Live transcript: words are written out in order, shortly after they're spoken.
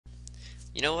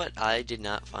You know what? I did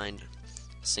not find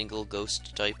a single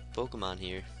ghost type Pokemon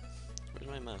here. Where's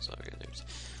my mouse? Oh, okay, there's.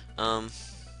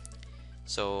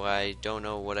 So I don't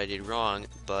know what I did wrong,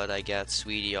 but I got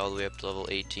Sweetie all the way up to level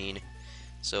 18.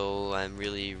 So I'm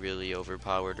really, really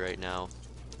overpowered right now.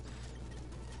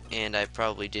 And I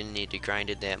probably didn't need to grind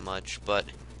it that much, but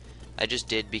I just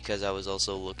did because I was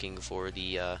also looking for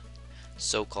the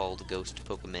so-called ghost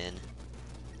Pokemon.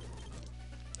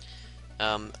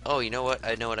 Oh, you know what?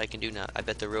 I know what I can do now. I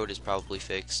bet the road is probably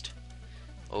fixed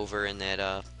over in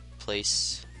that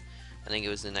place. I think it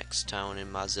was the next town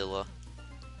in Mozilla.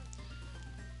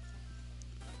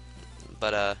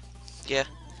 But yeah.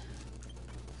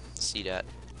 See that?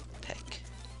 Peck.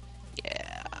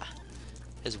 Yeah.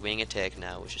 His wing attack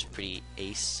now, which is pretty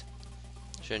ace.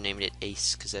 Should have named it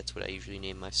Ace, because that's what I usually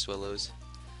name my Swallows.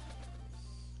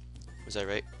 Was that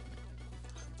right?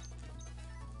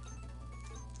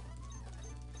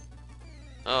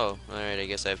 Oh, alright, I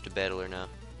guess I have to battle her now.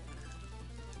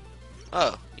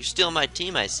 Oh, you're still on my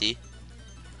team, I see.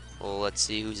 Well, let's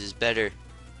see whose is better.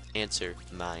 Answer,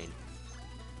 mine.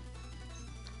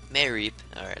 Mareep.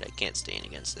 Alright, I can't stand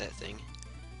against that thing.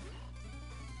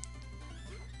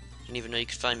 Didn't even know you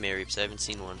could find Mareeps. I haven't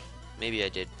seen one. Maybe I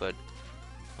did, but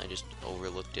I just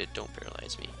overlooked it. Don't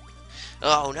paralyze me.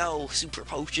 Oh no, super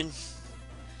potion.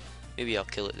 Maybe I'll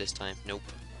kill it this time. Nope.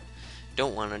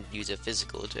 Don't want to use a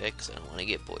physical attack because I don't want to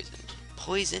get poisoned.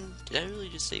 Poison? Did I really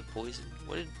just say poison?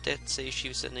 What did that say she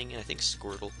was sending? I think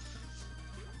Squirtle.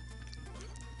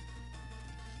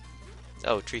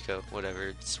 Oh, Trico.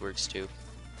 Whatever. This works too.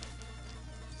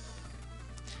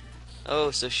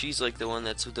 Oh, so she's like the one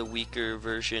that's the weaker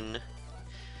version.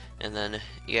 And then,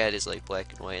 yeah, it is like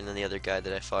black and white. And then the other guy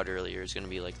that I fought earlier is going to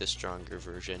be like the stronger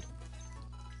version.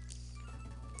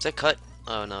 Is that cut?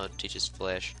 Oh no, it teaches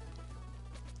Flash.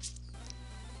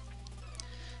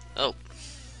 Oh,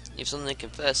 you have something to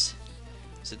confess.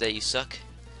 Is it that you suck?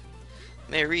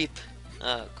 Mareep.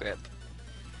 Oh, crap.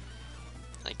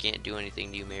 I can't do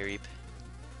anything to you, Mareep.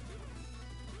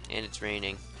 And it's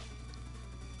raining.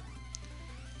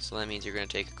 So that means you're going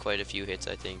to take quite a few hits,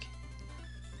 I think.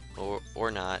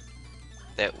 Or not.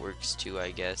 That works too,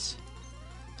 I guess.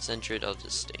 Sentret, I'll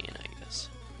just stay in, I guess.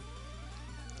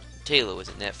 Taylor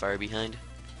wasn't that far behind.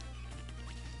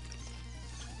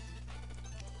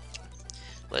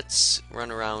 Let's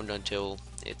run around until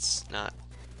it's not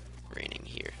raining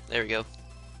here. There we go.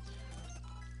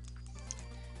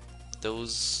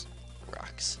 Those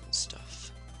rocks and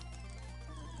stuff.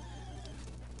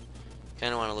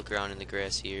 Kinda wanna look around in the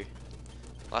grass here.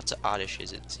 Lots of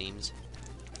Oddishes, it seems.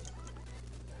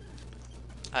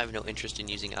 I have no interest in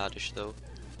using Oddish though.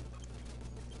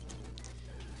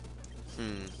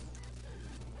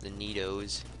 The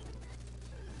Nidos.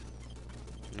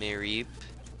 Mareep.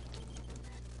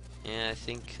 Yeah, I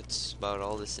think that's about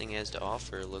all this thing has to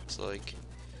offer, looks like.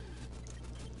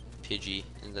 Pidgey,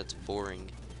 and that's boring.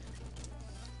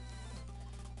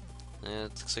 Yeah,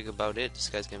 that looks like about it. This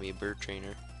guy's gonna be a bird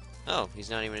trainer. Oh, he's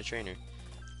not even a trainer.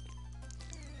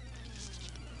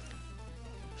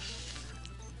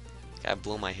 Gotta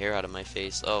blow my hair out of my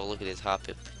face. Oh, look at his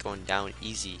Hoppip going down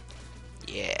easy.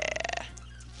 Yeah.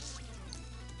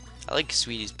 I like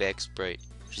Sweetie's back sprite.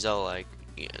 She's all like,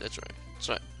 yeah, that's right. That's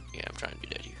right. Yeah, I'm trying to do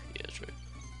that here. Yeah, that's right.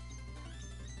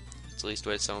 That's at least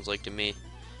what it sounds like to me.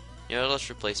 You know, let's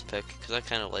replace Peck, because I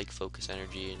kind of like Focus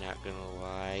Energy, not gonna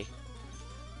lie.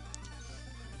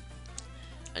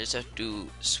 I just have to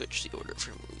switch the order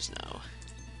for moves now.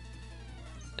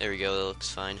 There we go, that looks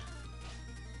fine.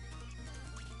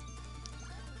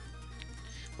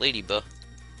 Ladybug.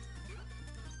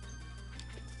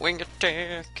 Wing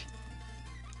attack!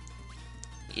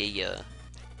 Yeah.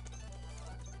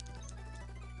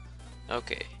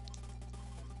 Okay.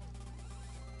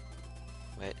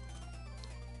 Wait.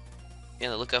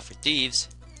 Yeah, look out for thieves.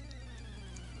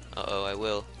 Uh-oh, I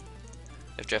will.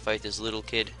 After I fight this little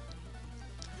kid.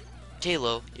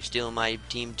 Talo, you're still in my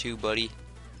team too, buddy.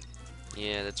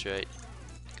 Yeah, that's right.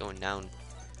 Going down.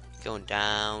 Going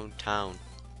downtown.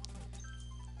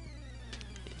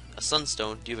 A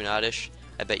Sunstone. Do you have an Oddish?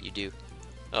 I bet you do.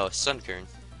 Oh, Sunkern.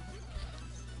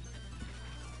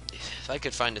 If I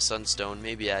could find a Sunstone,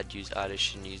 maybe I'd use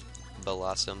Oddish and use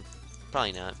Blossom.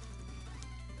 Probably not.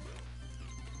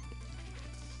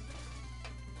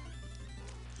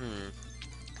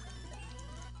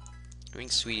 I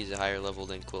think Sweetie's a higher level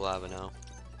than Quilava now.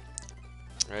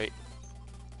 Right?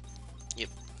 Yep.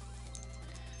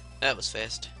 That was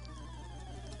fast.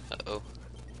 Uh-oh.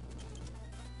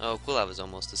 Oh, Quilava's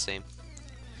almost the same.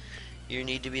 You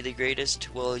need to be the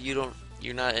greatest? Well, you're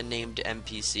not a named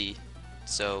NPC,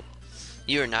 so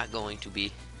you're not going to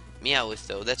be. Meowth,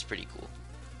 though, that's pretty cool.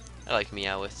 I like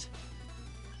Meowth,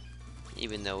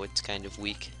 even though it's kind of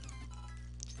weak.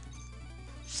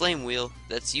 Flame Wheel,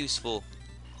 that's useful.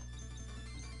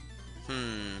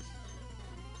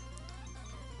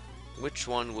 Which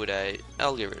one would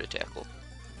I'll get rid of Tackle.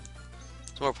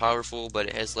 It's more powerful, but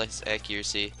it has less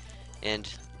accuracy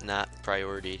and not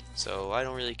priority, so I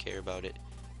don't really care about it.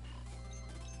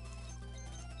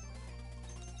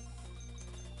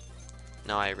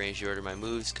 Now I arrange the order of my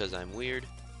moves because I'm weird.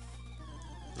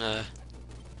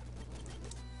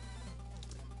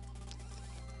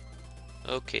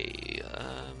 Okay,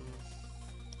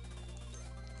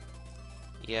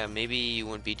 yeah, maybe you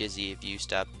wouldn't be dizzy if you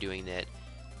stopped doing that,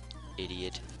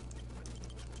 idiot.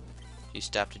 You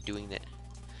stopped doing that.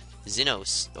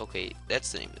 Xenos. Okay,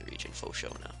 that's the name of the region. Faux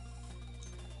show now.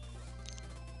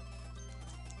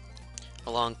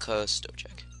 Along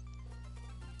Stochek.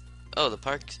 Oh, the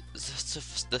park,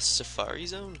 the safari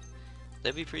zone?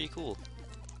 That'd be pretty cool.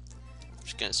 I'm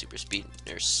just gonna super speed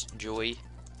Nurse Joy.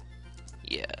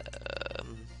 Yeah.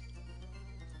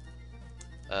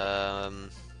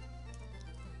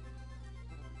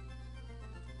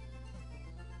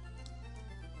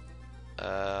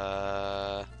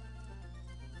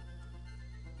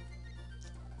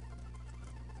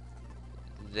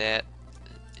 That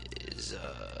is,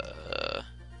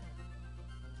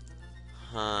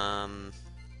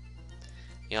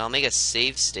 yeah, I'll make a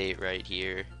save state right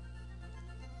here.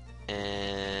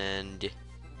 And,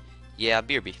 yeah,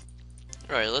 BRB.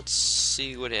 Alright, let's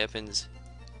see what happens.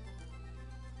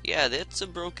 Yeah, that's a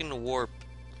broken warp.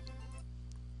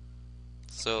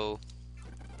 So,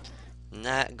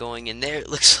 not going in there, it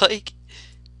looks like.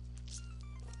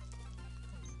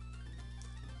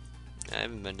 I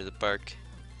haven't been to the park.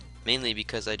 Mainly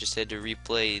because I just had to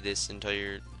replay this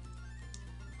entire...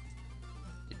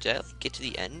 Did I get to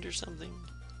the end or something?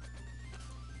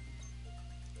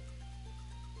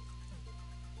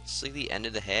 It's like the end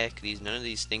of the hack. None of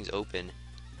these things open.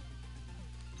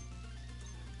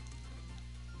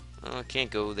 Oh, I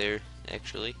can't go there,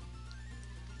 actually.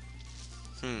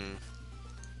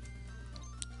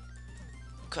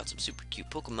 Caught some super cute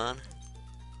Pokemon.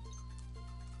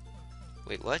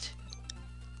 Wait, what?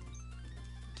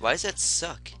 Why does that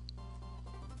suck?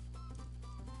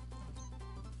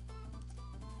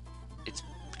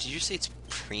 Did you say it's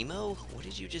Primo? What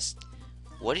did he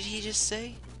just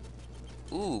say?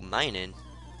 Ooh, Minun.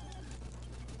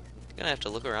 Gonna have to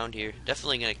look around here.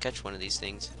 Definitely gonna catch one of these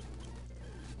things.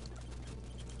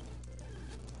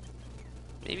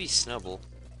 Maybe Snubble.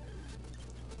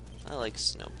 I like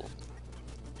Snubble.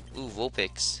 Ooh,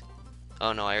 Vulpix.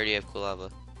 Oh no, I already have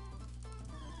Quilava.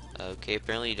 Okay,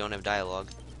 apparently you don't have dialogue.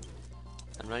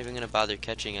 I'm not even gonna bother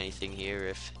catching anything here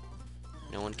if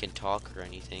no one can talk or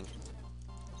anything.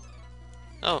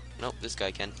 Oh, nope, this guy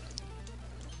can.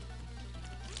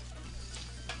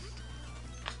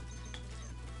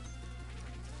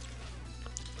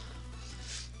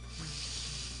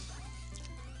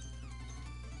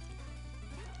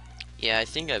 Yeah, I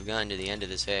think I've gotten to the end of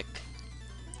this hack.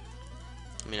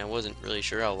 I mean, I wasn't really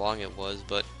sure how long it was,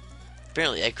 but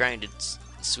apparently I grinded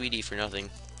Sweetie for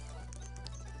nothing.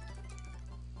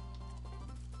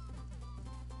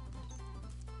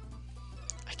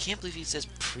 I can't believe he says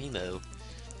Primo.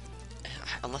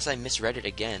 Unless I misread it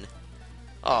again.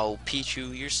 Oh,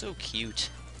 Pichu, you're so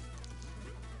cute.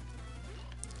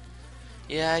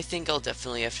 Yeah, I think I'll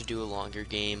definitely have to do a longer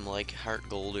game like Heart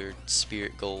Gold or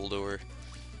Spirit Gold or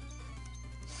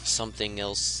something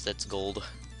else that's gold.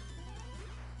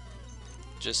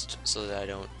 Just so that I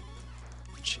don't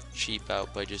cheap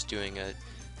out by just doing a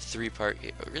 3-part.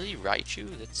 Really,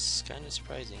 Raichu? That's kind of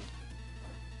surprising.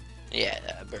 Yeah,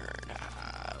 burn.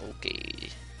 Okay.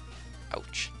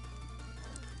 Ouch.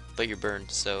 But you're burned,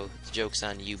 so the joke's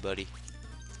on you, buddy.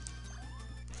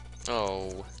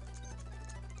 Oh.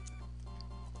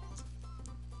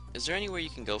 Is there anywhere you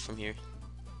can go from here?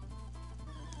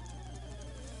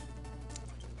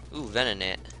 Ooh,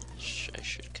 Venonat. I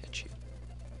should catch you.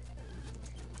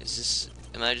 Is this...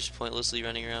 Am I just pointlessly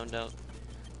running around out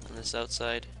on this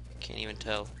outside? Can't even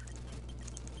tell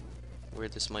where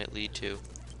this might lead to.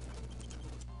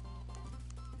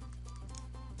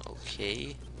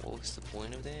 Okay, what's the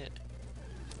point of that?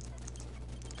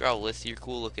 Growlithe, you're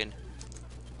cool looking.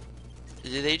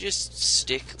 Did they just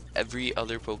stick every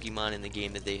other Pokemon in the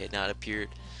game that they had not appeared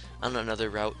on another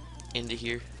route into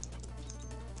here?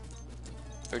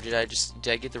 Or did I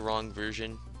get the wrong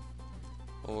version?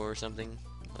 Or something?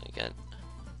 Like that.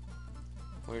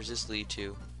 Where does this lead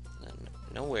to?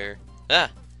 Nowhere. Ah!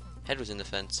 Head was in the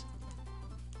fence.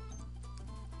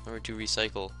 Or to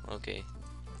recycle. Okay.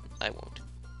 I won't.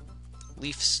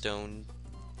 Leaf Stone.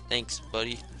 Thanks,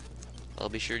 buddy. I'll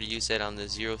be sure to use that on the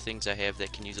 0 things I have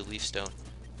that can use a leaf stone.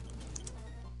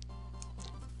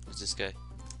 Who's this guy?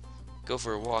 Go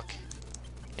for a walk.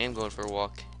 I am going for a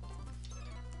walk.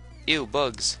 Ew,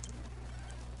 bugs.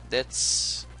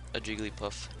 That's a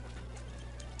Jigglypuff.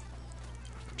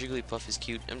 Jigglypuff is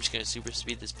cute. I'm just gonna super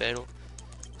speed this battle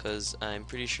because I'm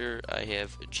pretty sure I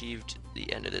have achieved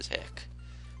the end of this hack.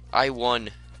 I won.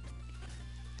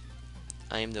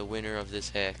 I am the winner of this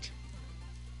hack.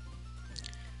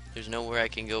 There's nowhere I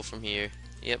can go from here.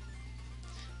 Yep.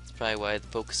 That's probably why the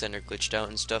Poke Center glitched out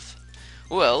and stuff.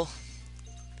 Well,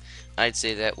 I'd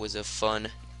say that was a fun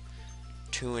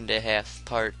 2.5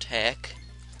 part hack.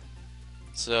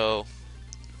 So,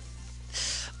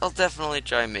 I'll definitely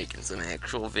try making some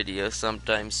actual videos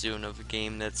sometime soon of a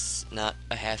game that's not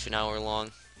a half an hour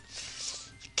long.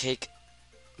 Cake.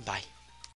 Bye.